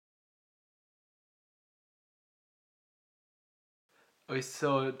Okay,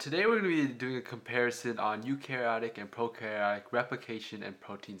 so today we're going to be doing a comparison on eukaryotic and prokaryotic replication and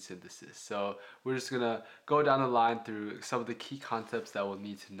protein synthesis. So we're just going to go down the line through some of the key concepts that we'll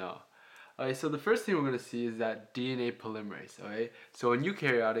need to know. Okay, so the first thing we're going to see is that DNA polymerase. Okay, so in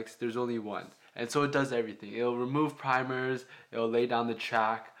eukaryotics there's only one, and so it does everything. It'll remove primers, it'll lay down the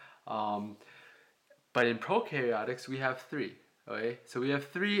track, but in prokaryotics we have three. Okay, so we have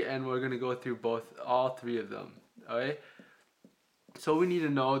three, and we're going to go through all three of them. Okay. So we need to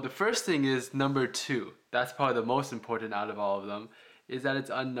know, the first thing is number 2. That's probably the most important out of all of them, is that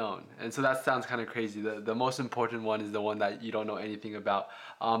it's unknown. And so that sounds kind of crazy. The most important one is the one that you don't know anything about.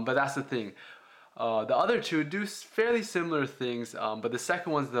 But that's the thing. The other two do fairly similar things, but the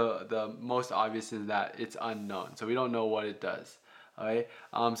second one's the most obvious in that it's unknown. So we don't know what it does. Okay?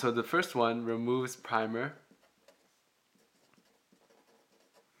 So the first one removes primer.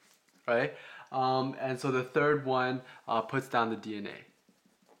 Right? And so the third one puts down the DNA.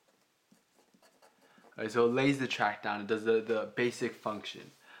 Right, so it lays the track down. It does the basic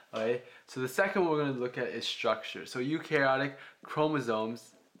function. Okay? So the second one we're going to look at is structure. So eukaryotic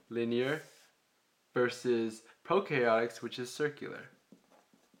chromosomes, linear, versus prokaryotics, which is circular.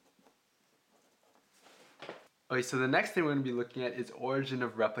 Okay, so the next thing we're going to be looking at is origin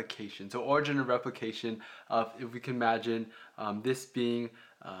of replication. So origin of replication, if we can imagine this being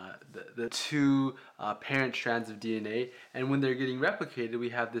the two parent strands of DNA, and when they're getting replicated, we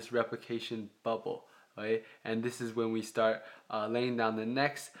have this replication bubble. Okay? And this is when we start laying down the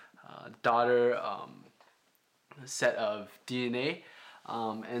next daughter set of DNA.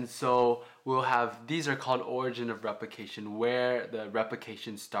 And so we'll have, these are called origin of replication, where the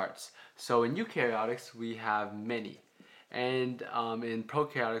replication starts. So in eukaryotics we have many, and in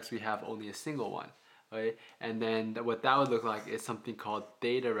prokaryotics we have only a single one. Right? And then what that would look like is something called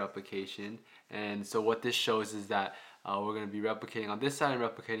theta replication. And so what this shows is that we're going to be replicating on this side and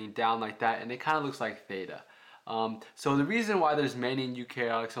replicating down like that, and it kind of looks like theta. So the reason why there's many in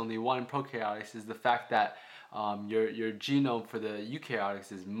eukaryotics, only one in prokaryotics, is the fact that your genome for the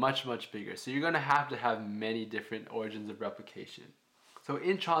eukaryotics is much bigger. So you're going to have many different origins of replication. So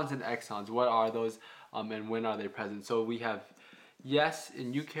introns and exons, what are those and when are they present? So we have yes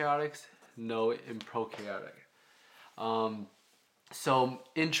in eukaryotics, no in prokaryotic. So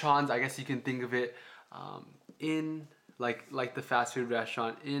introns, I guess you can think of it in like the fast food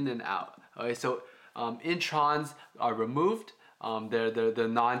restaurant, in and out. Okay, so introns are removed. They're the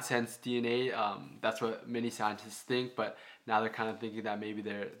nonsense DNA. That's what many scientists think, but now they're kind of thinking that maybe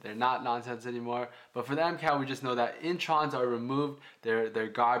they're not nonsense anymore. But for the MCAT, we just know that introns are removed. They're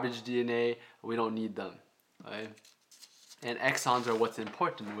garbage DNA. We don't need them. Okay? And exons are what's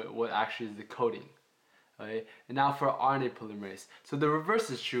important, what actually is the coding. Okay? And now for RNA polymerase. So the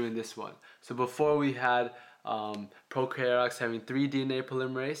reverse is true in this one. So before we had prokaryotics having 3 DNA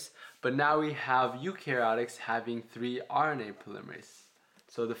polymerase, but now we have eukaryotics having 3 RNA polymerase.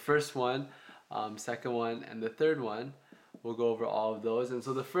 So the first one, second one, and the third one, we'll go over all of those. And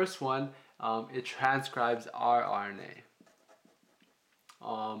so the first one, it transcribes rRNA.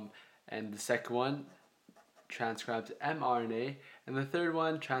 And the second one transcribes mRNA, and the third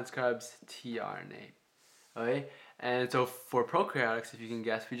one transcribes tRNA. Okay? And so for prokaryotics, if you can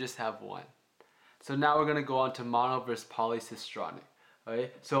guess, we just have one. So now we're going to go on to mono versus polycistronic.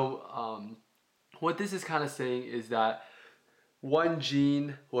 Okay? So what this is kind of saying is that one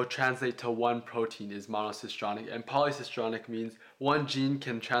gene will translate to one protein is monocistronic, and polycistronic means one gene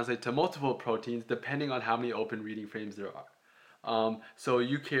can translate to multiple proteins depending on how many open reading frames there are. So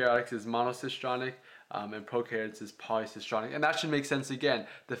eukaryotics is monocistronic, and prokaryotes is polycistronic, and that should make sense again.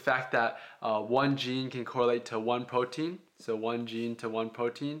 The fact that one gene can correlate to one protein, so one gene to one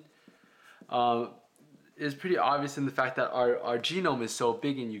protein, is pretty obvious in the fact that our genome is so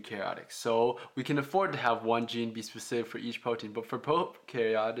big in eukaryotics. So we can afford to have one gene be specific for each protein, but for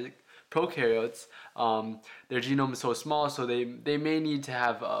prokaryotes, their genome is so small, so they may need to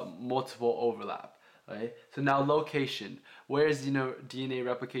have multiple overlap. Right? So now location. Where is DNA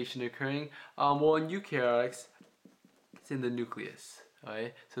replication occurring? Well, in eukaryotics, it's in the nucleus.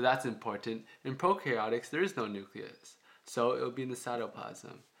 Right? So that's important. In prokaryotics, there is no nucleus, so it will be in the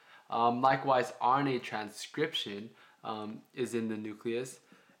cytoplasm. Likewise, RNA transcription is in the nucleus,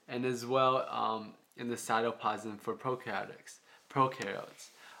 and as well in the cytoplasm for prokaryotes.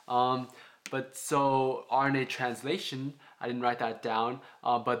 But so RNA translation, I didn't write that down,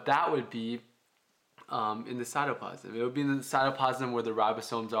 but that would be in the cytoplasm. It would be in the cytoplasm where the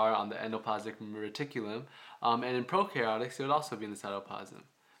ribosomes are on the endoplasmic reticulum, and in prokaryotics it would also be in the cytoplasm.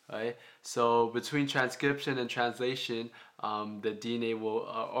 Right? So between transcription and translation, the DNA will,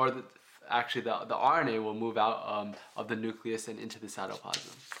 actually the RNA will move out of the nucleus and into the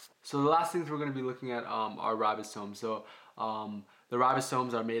cytoplasm. So the last things we're going to be looking at are ribosomes. So the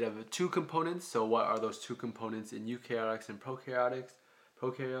ribosomes are made of two components. So what are those two components in eukaryotes and prokaryotes?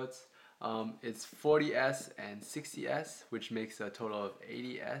 It's 40S and 60S, which makes a total of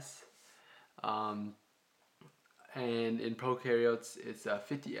 80S. And in prokaryotes, it's a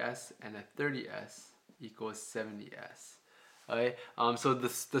 50S and a 30S equals 70S. Okay, so the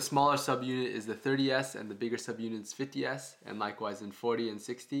smaller subunit is the 30S and the bigger subunit is 50S, and likewise in 40 and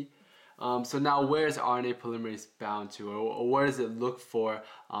 60. So now where is RNA polymerase bound to, or where does it look for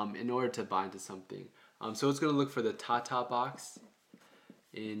in order to bind to something? So it's going to look for the TATA box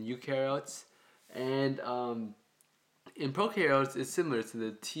in eukaryotes, and in prokaryotes it's similar to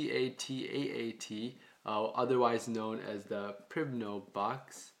the TATAAT, otherwise known as the Pribno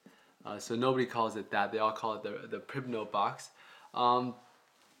box. So nobody calls it that, they all call it the Pribno box.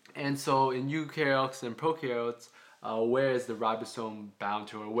 And so in eukaryotes and prokaryotes, where is the ribosome bound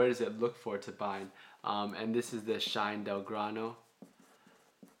to, or where does it look for to bind? And this is the Shine del Grano.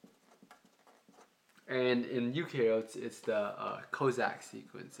 And in eukaryotes, it's the Kozak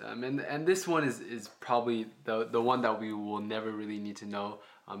sequence. And this one is probably the one that we will never really need to know.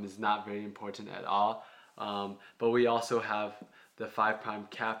 Is not very important at all. But we also have the 5'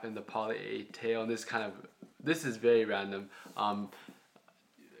 cap and the poly A tail, and this is very random.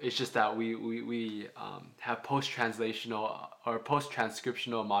 It's just that we have post-translational or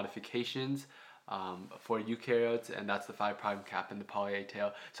post-transcriptional modifications for eukaryotes, and that's the 5' cap and the poly A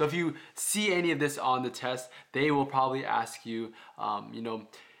tail. So if you see any of this on the test, they will probably ask you,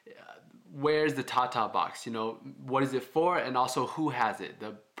 where's the TATA box? What is it for, and also who has it,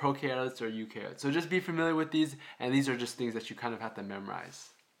 the prokaryotes or eukaryotes? So just be familiar with these, and these are just things that you kind of have to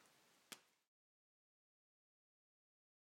memorize.